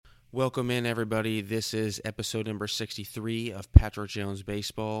Welcome in, everybody. This is episode number 63 of Patrick Jones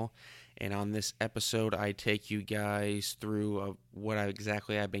Baseball. And on this episode, I take you guys through what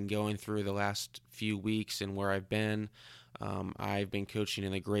I've been going through the last few weeks and where I've been. I've been coaching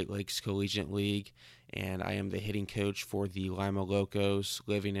in the Great Lakes Collegiate League, and I am the hitting coach for the Lima Locos,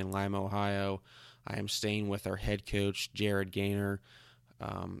 living in Lima, Ohio. I am staying with our head coach, Jared Gaynor.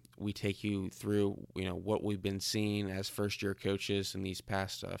 We take you through, what we've been seeing as first-year coaches in these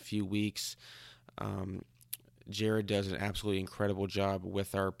past few weeks. Jared does an absolutely incredible job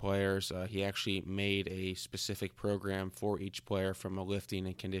with our players. He actually made a specific program for each player from a lifting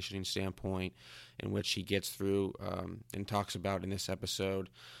and conditioning standpoint, in which he gets through and talks about in this episode.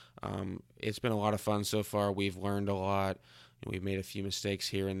 It's been a lot of fun so far. We've learned a lot. We've made a few mistakes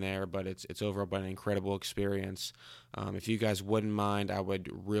here and there, but it's overall been an incredible experience. If you guys wouldn't mind, I would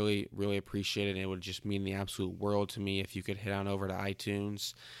really, really appreciate it. And it would just mean the absolute world to me if you could head on over to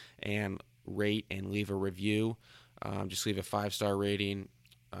iTunes and rate and leave a review. Just leave a 5-star rating.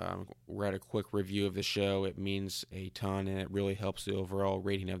 Write a quick review of the show. It means a ton, and it really helps the overall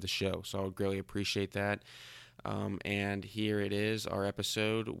rating of the show. So I would really appreciate that. And here it is, our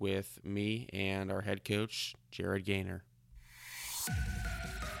episode with me and our head coach, Jared Gaynor.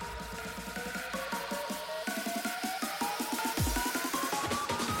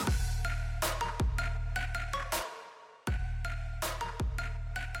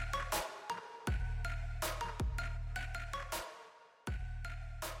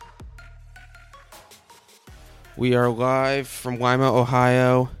 We are live from Lima,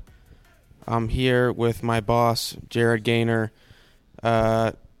 Ohio. I'm here with my boss, Jared Gaynor.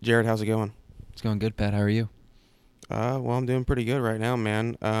 Jared, how's it going? It's going good, Pat. How are you? Well, I'm doing pretty good right now,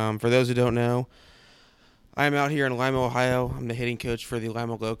 man. For those who don't know, I'm out here in Lima, Ohio. I'm the hitting coach for the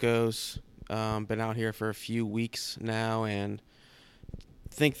Lima Locos. Been out here for a few weeks now, and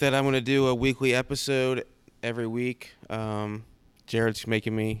think that I'm going to do a weekly episode every week. Jared's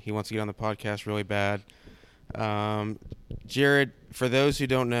making me. He wants to get on the podcast really bad. Jared, for those who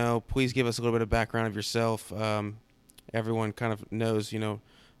don't know, please give us a little bit of background of yourself. Everyone kind of knows,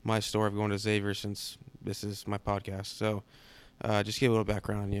 my story of going to Xavier since this is my podcast. So just give a little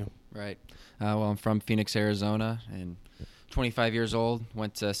background on you. Right. Well, I'm from Phoenix, Arizona, and 25 years old.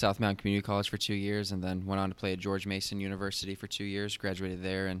 Went to South Mountain Community College for 2 years, and then went on to play at George Mason University for 2 years. Graduated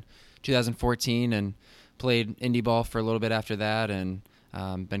there in 2014 and played indie ball for a little bit after that, and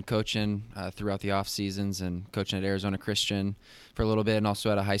been coaching throughout the off seasons and coaching at Arizona Christian for a little bit, and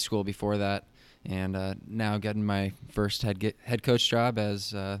also at a high school before that. And now getting my first head coach job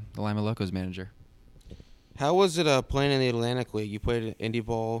as the Lima Locos manager. How was it playing in the Atlantic League? You played indie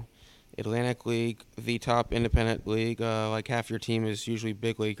ball, Atlantic League, the top independent league. Like half your team is usually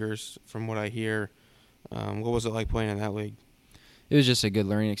big leaguers, from what I hear. What was it like playing in that league? It was just a good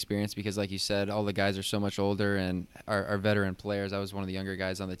learning experience because, like you said, all the guys are so much older and are veteran players. I was one of the younger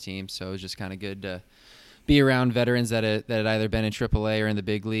guys on the team, so it was just kind of good to be around veterans that had either been in AAA or in the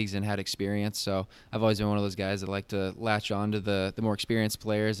big leagues and had experience. So I've always been one of those guys that like to latch on to the more experienced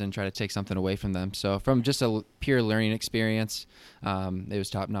players and try to take something away from them. So from just a pure learning experience, it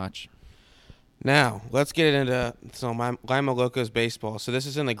was top-notch. Now, let's get into Lima Locos baseball. So this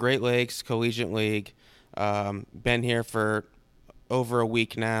is in the Great Lakes Collegiate League. Been here for over a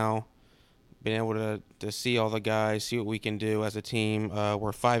week now. Been able to see all the guys, see what we can do as a team.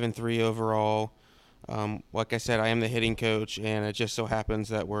 We're 5-3 overall. Like I said, I am the hitting coach, and it just so happens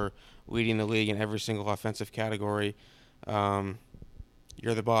that we're leading the league in every single offensive category. You're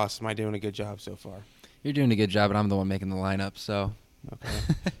the boss. Am I doing a good job so far? You're doing a good job, and I'm the one making the lineup. So,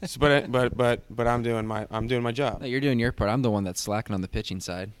 okay. but I'm doing my job. No, you're doing your part. I'm the one that's slacking on the pitching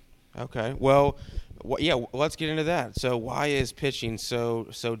side. Okay. Well, let's get into that. So, why is pitching so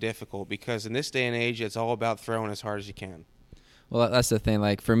difficult? Because in this day and age, it's all about throwing as hard as you can. Well, that's the thing.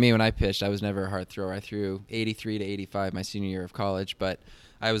 Like, for me, when I pitched, I was never a hard thrower. I threw 83 to 85 my senior year of college, but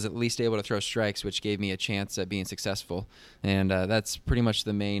I was at least able to throw strikes, which gave me a chance at being successful. And that's pretty much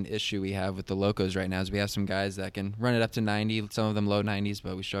the main issue we have with the Locos right now is we have some guys that can run it up to 90, some of them low 90s,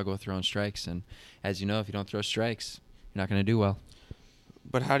 but we struggle with throwing strikes. And as you know, if you don't throw strikes, you're not going to do well.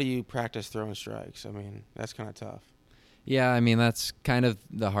 But how do you practice throwing strikes? I mean, that's kind of tough. Yeah, I mean, that's kind of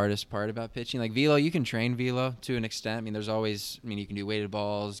the hardest part about pitching. Like velo, you can train velo to an extent. I mean, you can do weighted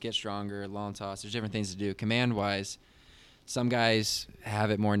balls, get stronger, long toss. There's different things to do. Command-wise, some guys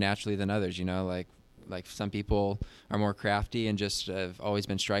have it more naturally than others, Like some people are more crafty and just have always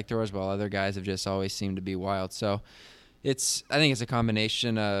been strike throwers, while other guys have just always seemed to be wild. So I think it's a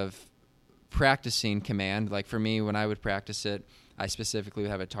combination of practicing command. Like for me, when I would practice it, I specifically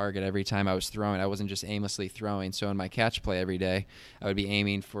would have a target every time I was throwing. I wasn't just aimlessly throwing. So in my catch play every day, I would be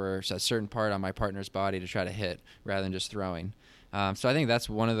aiming for a certain part on my partner's body to try to hit rather than just throwing. So I think that's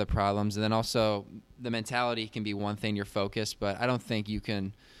one of the problems. And then also the mentality can be one thing, your focus, but I don't think you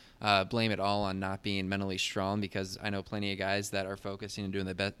can blame it all on not being mentally strong, because I know plenty of guys that are focusing and doing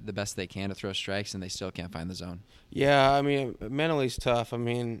the best they can to throw strikes, and they still can't find the zone. Yeah, I mean, mentally is tough. I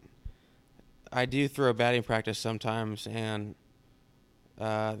mean, I do throw batting practice sometimes, and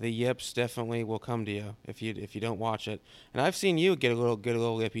the yips definitely will come to you if you don't watch it. And I've seen you get a little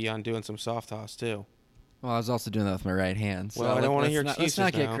yippy on doing some soft toss too. Well, I was also doing that with my right hand. So well, I don't want to hear Let's excuses.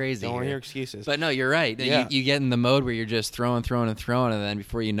 not now. get crazy. Don't want to here. hear excuses. But no, you're right. Yeah. You get in the mode where you're just throwing, and then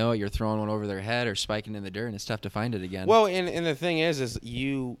before you know it, you're throwing one over their head or spiking in the dirt, and it's tough to find it again. Well, and the thing is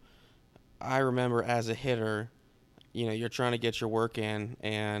I remember as a hitter, you're trying to get your work in,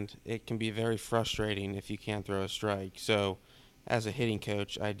 and it can be very frustrating if you can't throw a strike. So, as a hitting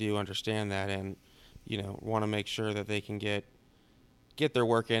coach, I do understand that, and want to make sure that they can get their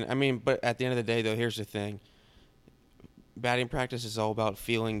work in. I mean, but at the end of the day, though, here's the thing. Batting practice is all about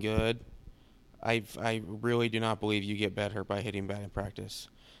feeling good. I really do not believe you get better by hitting batting practice.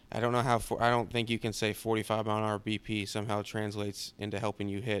 I don't think you can say 45 mile an hour BP somehow translates into helping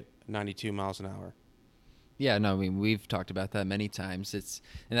you hit 92 miles an hour. Yeah, no, I mean, we've talked about that many times.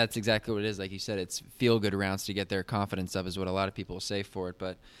 And that's exactly what it is. Like you said, it's feel-good rounds to get their confidence up is what a lot of people say for it.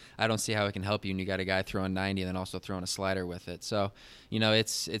 But I don't see how it can help you when you got a guy throwing 90 and then also throwing a slider with it. So,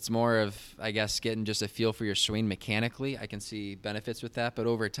 it's more of, I guess, getting just a feel for your swing mechanically. I can see benefits with that. But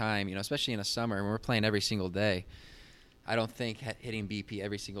over time, especially in the summer when we're playing every single day, I don't think hitting BP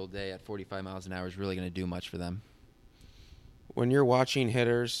every single day at 45 miles an hour is really going to do much for them. When you're watching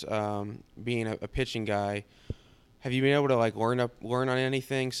hitters, being a pitching guy, have you been able to learn on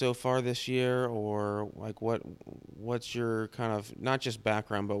anything so far this year, or what's your kind of not just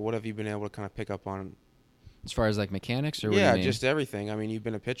background, but what have you been able to kind of pick up on? As far as mechanics, or what do yeah, you mean? Just everything. I mean, you've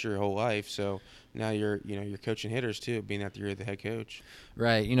been a pitcher your whole life, so now you're coaching hitters too, being that you're the head coach.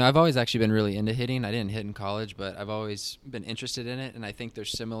 Right. I've always actually been really into hitting. I didn't hit in college, but I've always been interested in it, and I think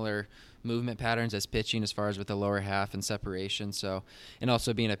there's similar movement patterns as pitching as far as with the lower half and separation. So, and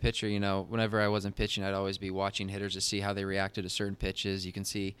also being a pitcher, whenever I wasn't pitching, I'd always be watching hitters to see how they reacted to certain pitches. You can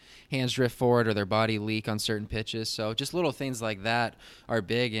see hands drift forward or their body leak on certain pitches. So just little things like that are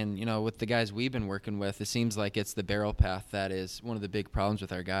big. And, with the guys we've been working with, it seems like it's the barrel path that is one of the big problems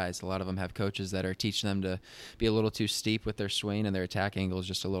with our guys. A lot of them have coaches that are teaching them to be a little too steep with their swing, and their attack angle is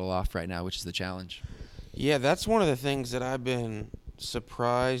just a little off right now, which is the challenge. Yeah, that's one of the things that I've been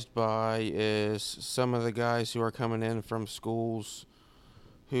surprised by is some of the guys who are coming in from schools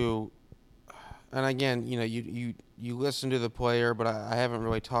who, and again, you listen to the player, but I haven't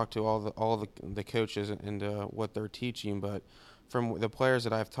really talked to all the coaches and what they're teaching. But from the players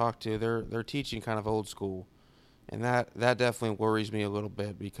that I've talked to, they're teaching kind of old school, and that definitely worries me a little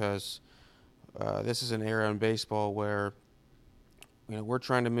bit, because this is an era in baseball where we're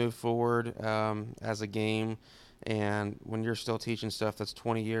trying to move forward as a game. And when you're still teaching stuff that's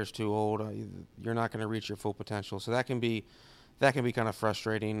 20 years too old, you're not going to reach your full potential. So that can be kind of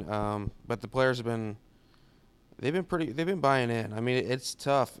frustrating. But the players they've been buying in. I mean, it's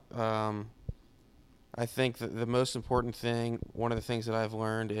tough. I think that the most important thing, one of the things that I've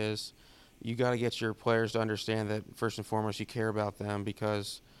learned is you got to get your players to understand that first and foremost you care about them,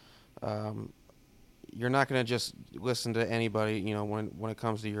 because you're not going to just listen to anybody, when it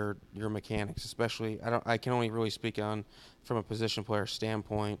comes to your mechanics, especially. I can only really speak on from a position player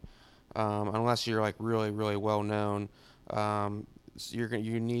standpoint, unless you're really, really well known. So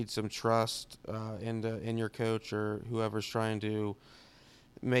you need some trust in your coach or whoever's trying to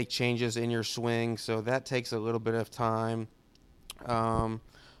make changes in your swing. So that takes a little bit of time.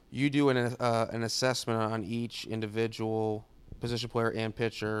 You do an assessment on each individual position player and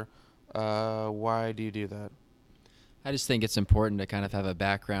pitcher. Why do you do that? I just think it's important to kind of have a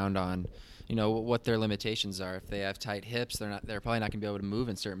background on, what their limitations are. If they have tight hips, they're probably not going to be able to move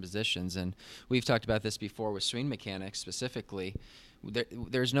in certain positions. And we've talked about this before with swing mechanics specifically.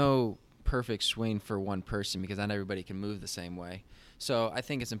 There's no perfect swing for one person, because not everybody can move the same way. So I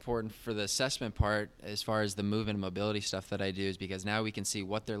think it's important for the assessment part, as far as the movement and mobility stuff that I do, is because now we can see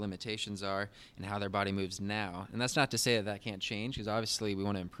what their limitations are and how their body moves now. And that's not to say that can't change, because obviously we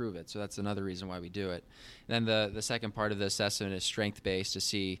want to improve it. So that's another reason why we do it. And then the second part of the assessment is strength-based, to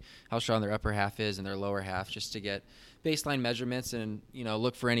see how strong their upper half is and their lower half, just to get baseline measurements and,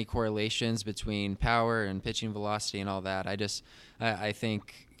 look for any correlations between power and pitching velocity and all that. I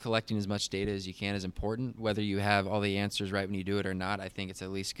think collecting as much data as you can is important. Whether you have all the answers right when you do it or not, I think it's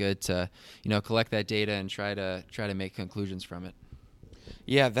at least good to, collect that data and try to make conclusions from it.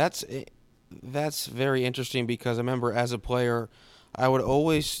 Yeah, that's very interesting because I remember as a player, I would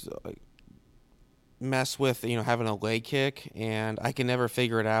always mess with having a leg kick, and I can never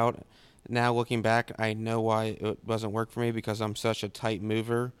figure it out. Now looking back, I know why it doesn't work for me because I'm such a tight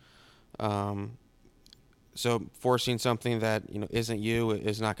mover. Um, so forcing something that isn't you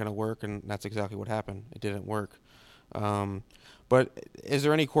is not going to work, and that's exactly what happened. It didn't work. Um, but is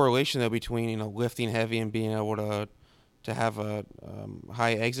there any correlation though between lifting heavy and being able to have a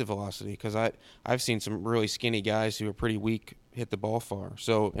high exit velocity? Because I've seen some really skinny guys who are pretty weak hit the ball far.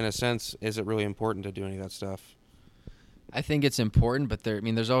 So in a sense, is it really important to do any of that stuff? I think it's important, but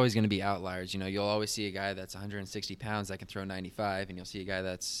there's always going to be outliers. You'll always see a guy that's 160 pounds that can throw 95, and you'll see a guy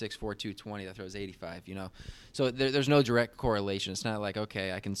that's 6'4", 220 that throws 85. So there's no direct correlation. It's not like,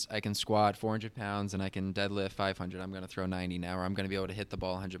 okay, I can squat 400 pounds and I can deadlift 500. I'm going to throw 90 now, or I'm going to be able to hit the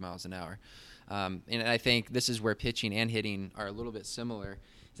ball 100 miles an hour. And I think this is where pitching and hitting are a little bit similar.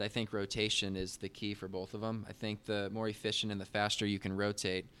 Is I think rotation is the key for both of them. I think the more efficient and the faster you can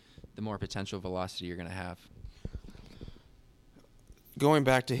rotate, the more potential velocity you're going to have. Going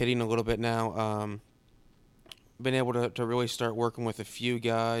back to hitting a little bit now, been able to really start working with a few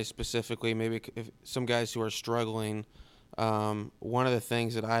guys specifically, maybe some guys who are struggling. One of the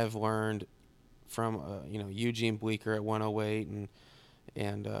things that I've learned from Eugene Bleeker at 108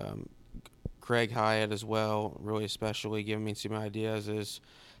 and Craig Hyatt as well, really especially giving me some ideas, is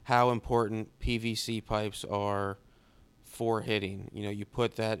how important PVC pipes are for hitting. You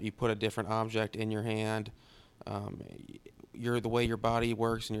put a different object in your hand. The way your body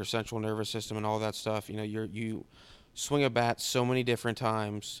works and your central nervous system and all that stuff. You swing a bat so many different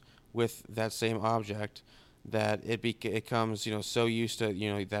times with that same object that it becomes so used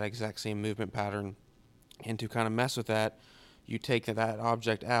to that exact same movement pattern, and to kind of mess with that, you take that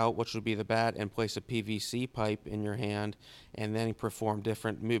object out, which would be the bat, and place a PVC pipe in your hand, and then perform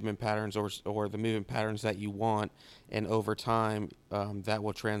different movement patterns or the movement patterns that you want, and over time that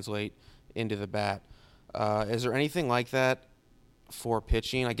will translate into the bat. Is there anything like that for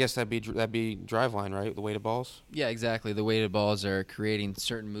pitching? I guess that'd be Driveline, right? The weighted balls. Yeah, exactly. The weighted balls are creating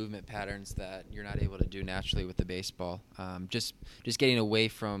certain movement patterns that you're not able to do naturally with the baseball. Just getting away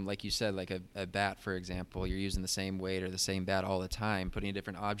from, like you said, like a bat, for example. You're using the same weight or the same bat all the time. Putting a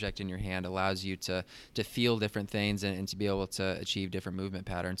different object in your hand allows you to feel different things and to be able to achieve different movement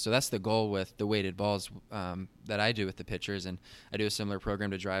patterns. So that's the goal with the weighted balls that I do with the pitchers, and I do a similar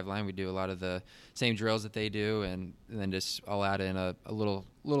program to Driveline. We do a lot of the same drills that they do, and then just I'll add in a little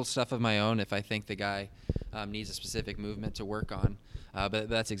stuff of my own if I think the guy needs a specific movement to work on. But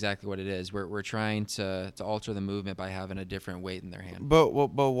that's exactly what it is. We're trying to alter the movement by having a different weight in their hand. But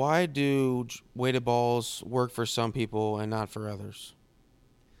why do weighted balls work for some people and not for others?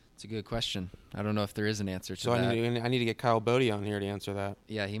 It's a good question. I don't know if there is an answer to that. So I need to get Kyle Bodie on here to answer that.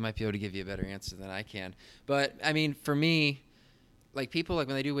 Yeah, he might be able to give you a better answer than I can. But I mean, for me, like people, like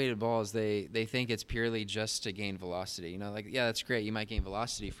when they do weighted balls, they think it's purely just to gain velocity. Yeah, that's great. You might gain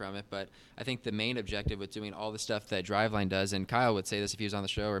velocity from it, but I think the main objective with doing all the stuff that Driveline does, and Kyle would say this if he was on the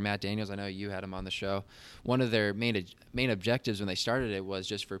show, or Matt Daniels, I know you had him on the show, one of their main objectives when they started it was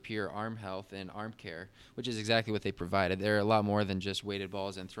just for pure arm health and arm care, which is exactly what they provided. They're a lot more than just weighted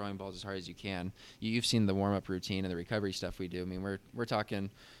balls and throwing balls as hard as you can. You've seen the warm-up routine and the recovery stuff we do. I mean, we're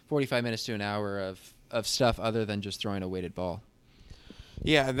talking 45 minutes to an hour of stuff other than just throwing a weighted ball.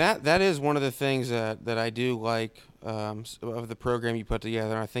 Yeah, that is one of the things that I do like of the program you put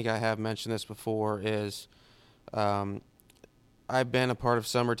together. And I think I have mentioned this before. Is I've been a part of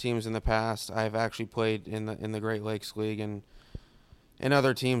summer teams in the past. I've actually played in the Great Lakes League and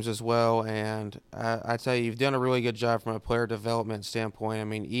other teams as well. And I tell you, you've done a really good job from a player development standpoint. I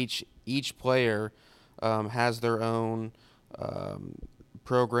mean, each player has their own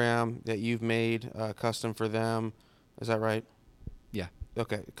program that you've made custom for them. Is that right? Yeah.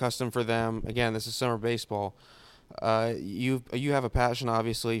 Okay, custom for them. Again, this is summer baseball. You have a passion,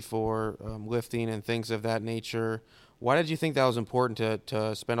 obviously, for lifting and things of that nature. Why did you think that was important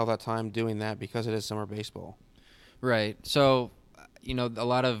to spend all that time doing that? Because it is summer baseball. Right. So, a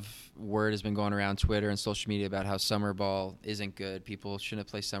lot of word has been going around Twitter and social media about how summer ball isn't good. People shouldn't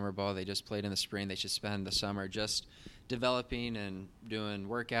play summer ball. They just played in the spring. They should spend the summer just developing and doing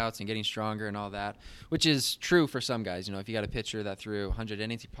workouts and getting stronger and all that, which is true for some guys. If you got a pitcher that threw 100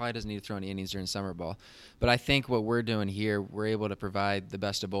 innings, he probably doesn't need to throw any innings during summer ball. But I think what we're doing here, we're able to provide the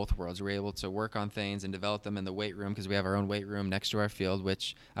best of both worlds. We're able to work on things and develop them in the weight room because we have our own weight room next to our field,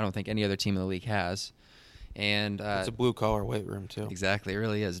 which I don't think any other team in the league has. And it's a blue-collar weight room, too. Exactly. It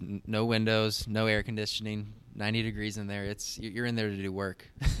really is. No windows, no air conditioning, 90 degrees in there. You're in there to do work.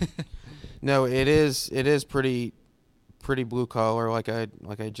 No, it is pretty pretty blue collar, like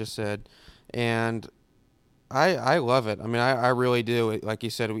I just said, and I love it. I mean, I really do. Like you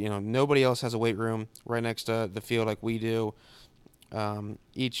said, nobody else has a weight room right next to the field like we do.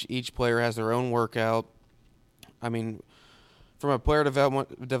 Each player has their own workout. I mean, from a player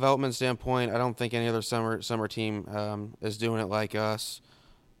development standpoint, I don't think any other summer team is doing it like us.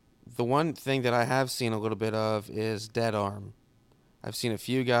 The one thing that I have seen a little bit of is dead arm. I've seen a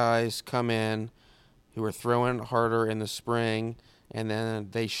few guys come in who are throwing harder in the spring, and then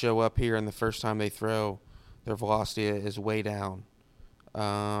they show up here, and the first time they throw, their velocity is way down.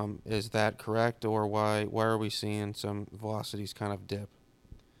 Is that correct, or why are we seeing some velocities kind of dip?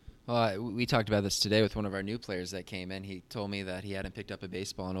 Well, we talked about this today with one of our new players that came in. He told me that he hadn't picked up a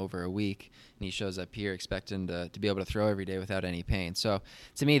baseball in over a week, and he shows up here expecting to be able to throw every day without any pain. So,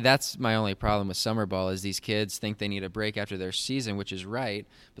 to me, that's my only problem with summer ball is these kids think they need a break after their season, which is right,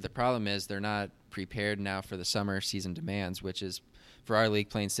 but the problem is they're not prepared now for the summer season demands, which is for our league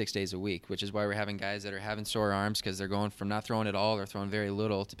playing 6 days a week, which is why we're having guys that are having sore arms because they're going from not throwing at all or throwing very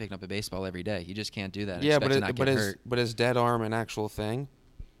little to picking up a baseball every day. You just can't do that. Yeah, but is dead arm an actual thing?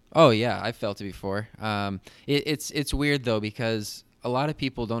 Oh yeah, I've felt it before. It's weird though because a lot of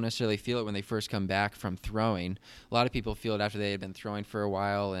people don't necessarily feel it when they first come back from throwing. A lot of people feel it after they had been throwing for a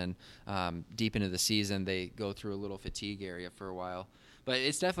while and deep into the season they go through a little fatigue area for a while. But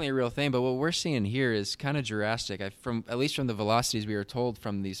it's definitely a real thing. But what we're seeing here is kind of drastic. At least from the velocities we were told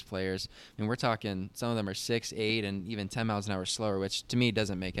from these players, I mean, we're talking some of them are 6, 8, and even 10 miles an hour slower, which to me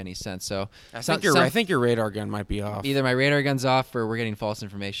doesn't make any sense. So I think your radar gun might be off. Either my radar gun's off, or we're getting false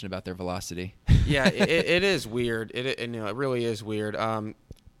information about their velocity. Yeah, it is weird. It really is weird.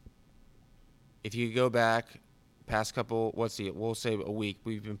 If you go back past couple, we'll say a week.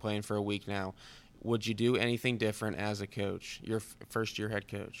 We've been playing for a week now. Would you do anything different as a coach, your first-year head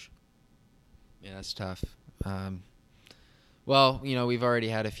coach? Yeah, that's tough. Well, we've already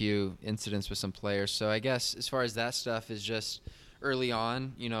had a few incidents with some players, so I guess as far as that stuff is just early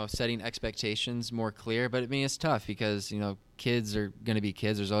on, setting expectations more clear. But I mean, it's tough because kids are going to be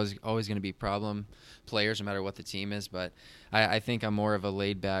kids. There's always going to be problem players, no matter what the team is. But I think I'm more of a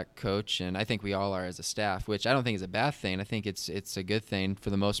laid-back coach, and I think we all are as a staff, which I don't think is a bad thing. I think it's a good thing for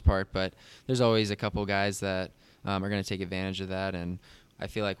the most part. But there's always a couple guys that are going to take advantage of that, and I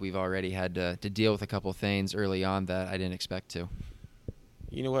feel like we've already had to deal with a couple things early on that I didn't expect to.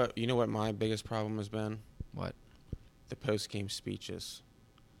 You know what my biggest problem has been? What? The post-game speeches.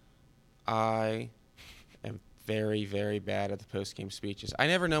 I am very, very bad at the post-game speeches. I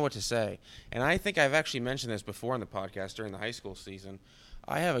never know what to say. And I think I've actually mentioned this before in the podcast during the high school season.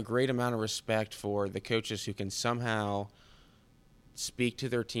 I have a great amount of respect for the coaches who can somehow speak to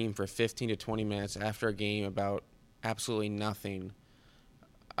their team for 15 to 20 minutes after a game about absolutely nothing.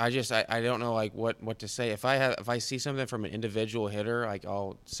 I don't know what to say. If I see something from an individual hitter,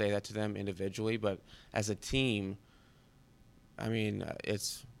 I'll say that to them individually, but as a team, I mean,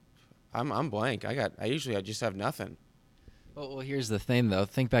 I'm blank. I just have nothing. Well, here's the thing, though.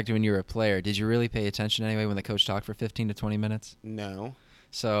 Think back to when you were a player. Did you really pay attention anyway when the coach talked for 15 to 20 minutes? No.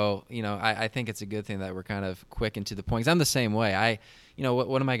 So, I think it's a good thing that we're kind of quick and to the point. 'Cause I'm the same way.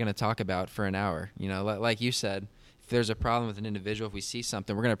 What am I going to talk about for an hour? Like you said, if there's a problem with an individual, if we see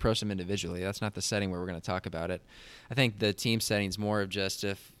something, we're going to approach them individually. That's not the setting where we're going to talk about it. I think the team setting is more of just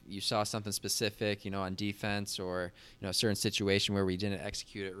if you saw something specific, on defense or, a certain situation where we didn't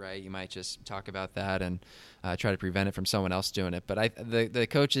execute it right, you might just talk about that and try to prevent it from someone else doing it. But the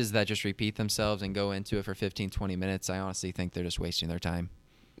coaches that just repeat themselves and go into it for 15, 20 minutes, I honestly think they're just wasting their time.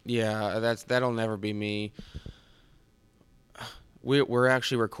 Yeah, that'll never be me. We're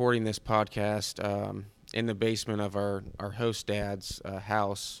actually recording this podcast in the basement of our host dad's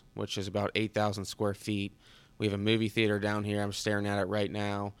house, which is about 8,000 square feet. We have a movie theater down here. I'm staring at it right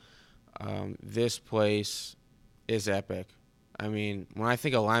now. This place is epic. I mean, when I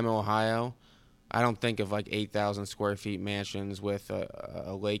think of Lima, Ohio, I don't think of 8,000 square feet mansions with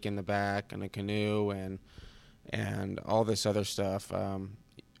a lake in the back and a canoe and all this other stuff.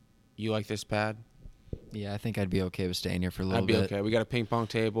 You like this pad? Yeah, I think I'd be okay with staying here for a little bit. I'd be okay. We got a ping pong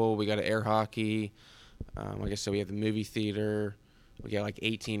table. We got an air hockey. Like I said, we have the movie theater. We got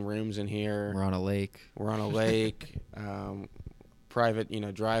 18 rooms in here. We're on a lake.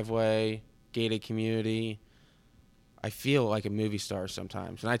 Private, driveway, gated community. I feel like a movie star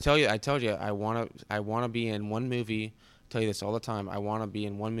sometimes. And I told you, I want to be in one movie. I tell you this all the time. I want to be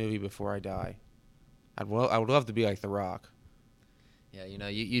in one movie before I die. I would love to be like The Rock. Yeah,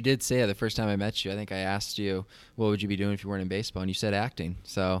 you did say it the first time I met you. I think I asked you, what would you be doing if you weren't in baseball? And you said acting.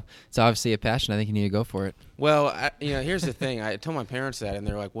 So it's obviously a passion. I think you need to go for it. Well, here's the thing. I told my parents that, and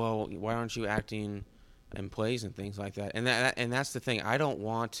they're like, well, why aren't you acting and plays and things like that. And that's the thing. I don't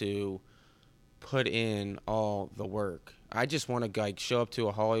want to put in all the work. I just want to like show up to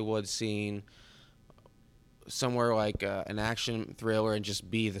a Hollywood scene somewhere like an action thriller and just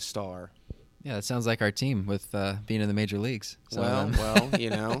be the star. Yeah, that sounds like our team with being in the major leagues. So,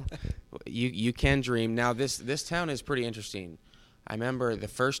 Well, you can dream. Now this town is pretty interesting. I remember the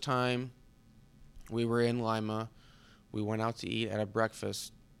first time we were in Lima, we went out to eat at a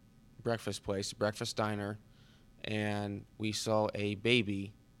breakfast place, breakfast diner, and we saw a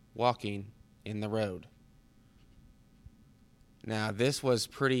baby walking in the road. Now this was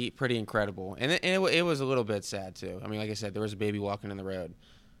pretty incredible, and it was a little bit sad too. I mean, like I said, there was a baby walking in the road.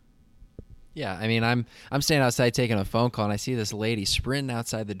 Yeah, I mean, I'm standing outside taking a phone call, and I see this lady sprinting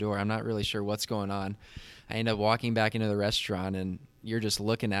outside the door. I'm not really sure what's going on. I end up walking back into the restaurant, and you're just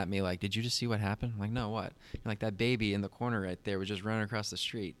looking at me like, did you just see what happened? I'm like, no, what? You're like, that baby in the corner right there was just running across the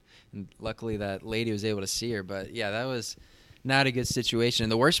street. And luckily that lady was able to see her. But, yeah, that was not a good situation.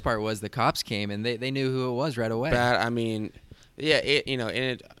 And the worst part was the cops came, and they knew who it was right away. But, I mean,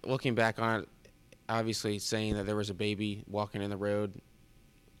 yeah, looking back on it, obviously saying that there was a baby walking in the road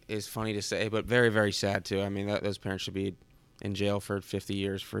is funny to say, but very, very sad too. I mean, those parents should be in jail for 50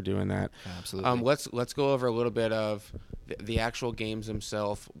 years for doing that. Absolutely. Let's go over a little bit of the actual games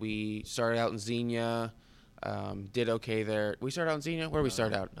themselves. We started out in Xenia, did okay there. We started out in Xenia. Where did we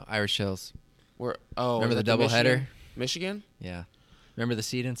start out? No, Irish Hills. Remember the doubleheader? Michigan? Yeah. Remember the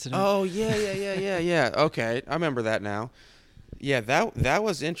seed incident? Oh yeah. Okay, I remember that now. Yeah, that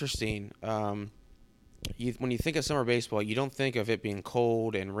was interesting. When you think of summer baseball, you don't think of it being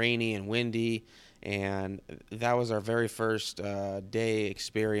cold and rainy and windy, and that was our very first day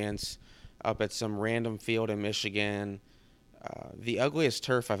experience up at some random field in Michigan. The ugliest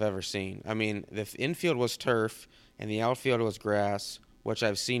turf I've ever seen. I mean, the infield was turf and the outfield was grass, which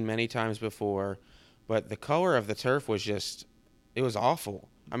I've seen many times before, but the color of the turf was it was awful.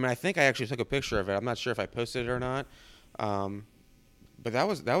 I mean, I think I actually took a picture of it. I'm not sure if I posted it or not, but that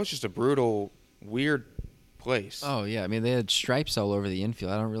was just a brutal, weird place. Oh, yeah. I mean, they had stripes all over the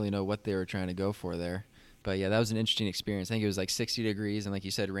infield. I don't really know what they were trying to go for there. But, yeah, that was an interesting experience. I think it was like 60 degrees and, like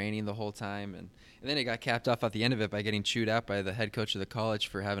you said, raining the whole time. And then it got capped off at the end of it by getting chewed out by the head coach of the college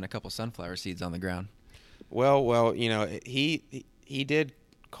for having a couple sunflower seeds on the ground. Well, he did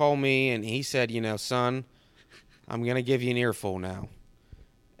call me and he said, son, I'm going to give you an earful now.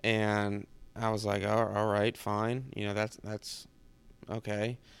 And I was like, all right, fine. That's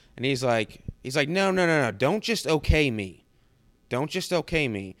okay. And he's like, no, don't just okay me. Don't just okay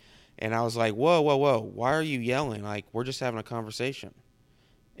me. And I was like, whoa, why are you yelling? Like, we're just having a conversation.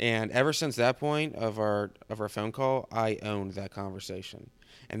 And ever since that point of our phone call, I owned that conversation.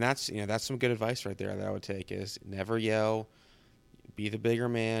 And that's some good advice right there that I would take is never yell, be the bigger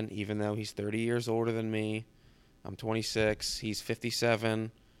man, even though he's 30 years older than me. I'm 26, he's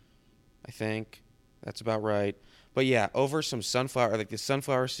 57, I think. That's about right. But yeah, over some the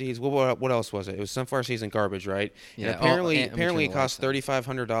sunflower seeds. What else was it? It was sunflower seeds and garbage, right? Yeah. And apparently it cost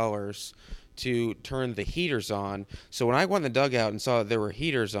 $3,500 to turn the heaters on. So when I went in the dugout and saw that there were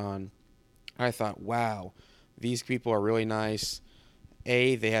heaters on, I thought, wow, these people are really nice.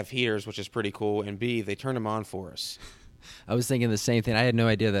 A, they have heaters, which is pretty cool, and B, they turned them on for us. I was thinking the same thing. I had no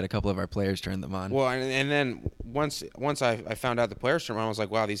idea that a couple of our players turned them on. Well, and then once I found out the players turned them on, I was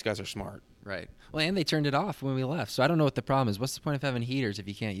like, wow, these guys are smart. Right. Well, and they turned it off when we left. So I don't know what the problem is. What's the point of having heaters if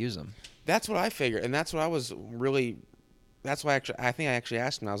you can't use them? That's what I figured, and that's what I was really. That's why I think I actually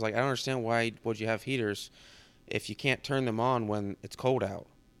asked him. I was like, I don't understand why would you have heaters if you can't turn them on when it's cold out.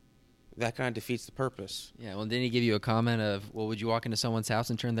 That kind of defeats the purpose. Yeah. Well, didn't he give you a comment of, well, would you walk into someone's house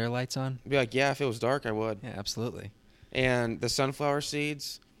and turn their lights on? I'd be like, yeah, if it was dark, I would. Yeah, absolutely. And the sunflower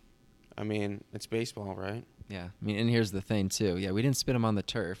seeds, I mean, it's baseball, right? Yeah. I mean, and here's the thing too. Yeah, we didn't spit them on the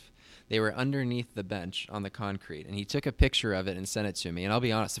turf. They were underneath the bench on the concrete, and he took a picture of it and sent it to me. And I'll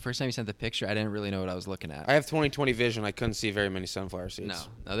be honest, the first time he sent the picture, I didn't really know what I was looking at. I have 20/20 vision. I couldn't see very many sunflower seeds.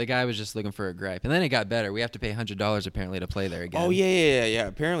 No, the guy was just looking for a gripe. And then it got better. We have to pay $100 apparently to play there again. Oh, yeah.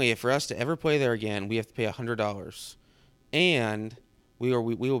 Apparently, for us to ever play there again, we have to pay $100. And we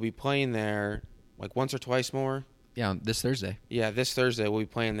will be playing there like once or twice more. Yeah, this Thursday. Yeah, this Thursday we'll be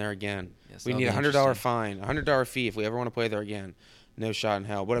playing there again. Yes, we need a $100 fine, a $100 fee if we ever want to play there again. No shot in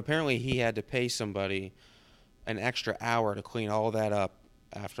hell. But apparently he had to pay somebody an extra hour to clean all that up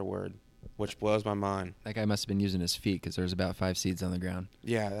afterward, which blows my mind. That guy must have been using his feet because there was about 5 seeds on the ground.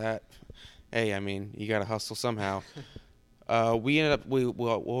 Yeah, hey, I mean, you got to hustle somehow. We ended up,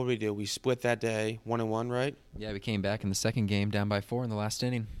 what did we do? We split that day 1-1, right? Yeah, we came back in the second game down by 4 in the last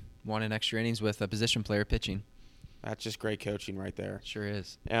inning. Won in extra innings with a position player pitching. That's just great coaching right there. Sure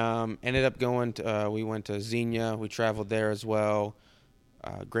is. Ended up going to, we went to Xenia. We traveled there as well.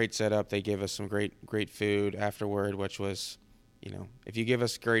 Great setup. They gave us some great food afterward, which was, if you give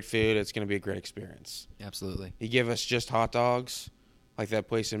us great food, it's going to be a great experience. Absolutely. You give us just hot dogs, like that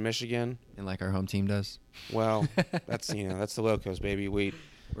place in Michigan. And like our home team does. Well, that's that's the Locos, baby. We're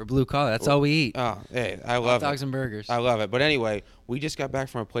blue collar. That's all we eat. Oh, hey, I love hot dogs and burgers. I love it. But anyway, we just got back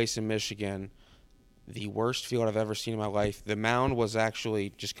from a place in Michigan. The worst field I've ever seen in my life. The mound was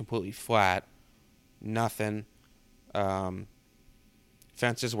actually just completely flat. Nothing.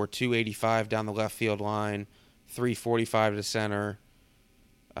 Fences were 285 down the left field line, 345 to center.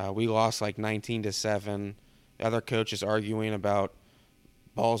 We lost like 19-7. The other coaches arguing about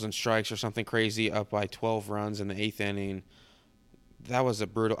balls and strikes or something crazy, up by 12 runs in the 8th inning. That was a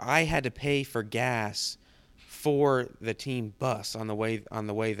brutal. I had to pay for gas for the team bus on the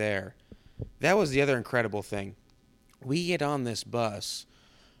way there. That was the other incredible thing. We get on this bus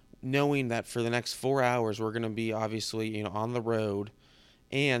knowing that for the next 4 hours we're going to be obviously, on the road,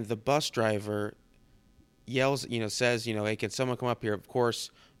 and the bus driver yells, says, hey, can someone come up here? Of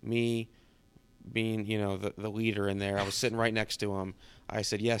course, me being, the leader in there, I was sitting right next to him. I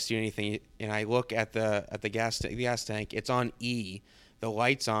said, yes, do anything. And I look at the gas tank. It's on E. The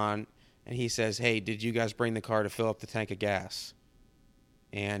light's on. And he says, hey, did you guys bring the car to fill up the tank of gas?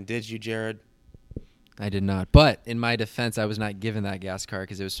 And did you, Jared? I did not. But in my defense, I was not given that gas car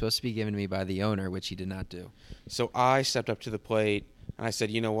because it was supposed to be given to me by the owner, which he did not do. So I stepped up to the plate, and I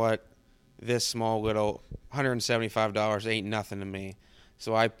said, you know what? This small little $175 ain't nothing to me.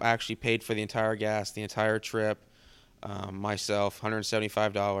 So I actually paid for the entire gas, the entire trip, myself,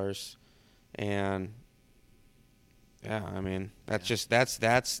 $175. And yeah, I mean,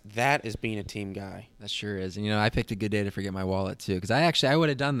 that is being a team guy. That sure is. And, I picked a good day to forget my wallet, too, because I would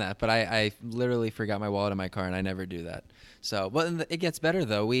have done that, but I literally forgot my wallet in my car, and I never do that. So, but it gets better,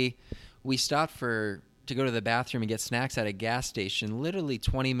 though. We stopped to go to the bathroom and get snacks at a gas station literally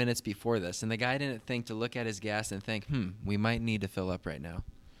 20 minutes before this, and the guy didn't think to look at his gas and think, we might need to fill up right now.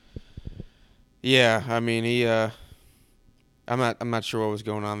 Yeah, I mean, he I'm not sure what was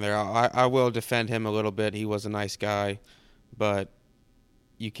going on there. I will defend him a little bit. He was a nice guy, but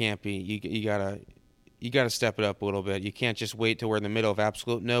you can't be. You gotta step it up a little bit. You can't just wait till we're in the middle of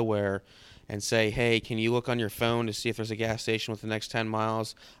absolute nowhere and say, hey, can you look on your phone to see if there's a gas station within the next 10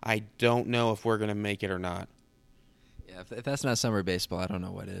 miles? I don't know if we're going to make it or not. Yeah, if that's not summer baseball, I don't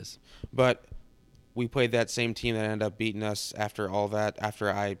know what is. But we played that same team that ended up beating us after all that, after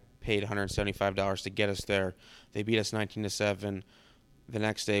I paid $175 to get us there. They beat us 19-7. The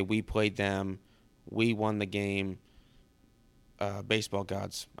next day, we played them. We won the game. Baseball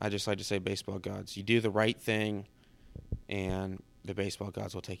gods. I just like to say baseball gods. You do the right thing, and the baseball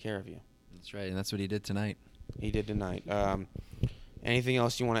gods will take care of you. That's right, and that's what he did tonight. He did tonight. Anything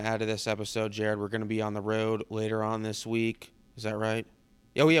else you want to add to this episode, Jared? We're going to be on the road later on this week. Is that right?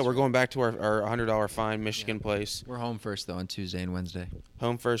 Oh, yeah, we're going back to our $100 fine Michigan place. We're home first, though, on Tuesday and Wednesday.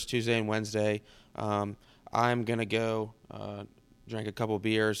 Home first Tuesday and Wednesday. I'm going to go drink a couple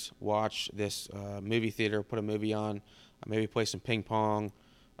beers, watch this movie theater, put a movie on, maybe play some ping pong.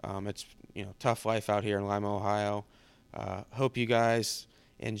 It's tough life out here in Lima, Ohio. Hope you guys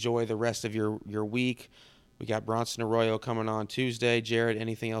enjoy the rest of your week. We got Bronson Arroyo coming on Tuesday. Jared,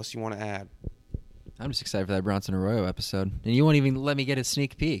 anything else you want to add? I'm just excited for that Bronson Arroyo episode. And you won't even let me get a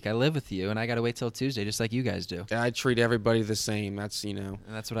sneak peek. I live with you, and I got to wait till Tuesday, just like you guys do. I treat everybody the same. That's, And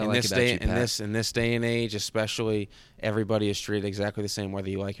that's what I like about you, Pat. In this day and age, especially, everybody is treated exactly the same,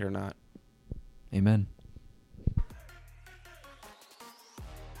 whether you like it or not. Amen.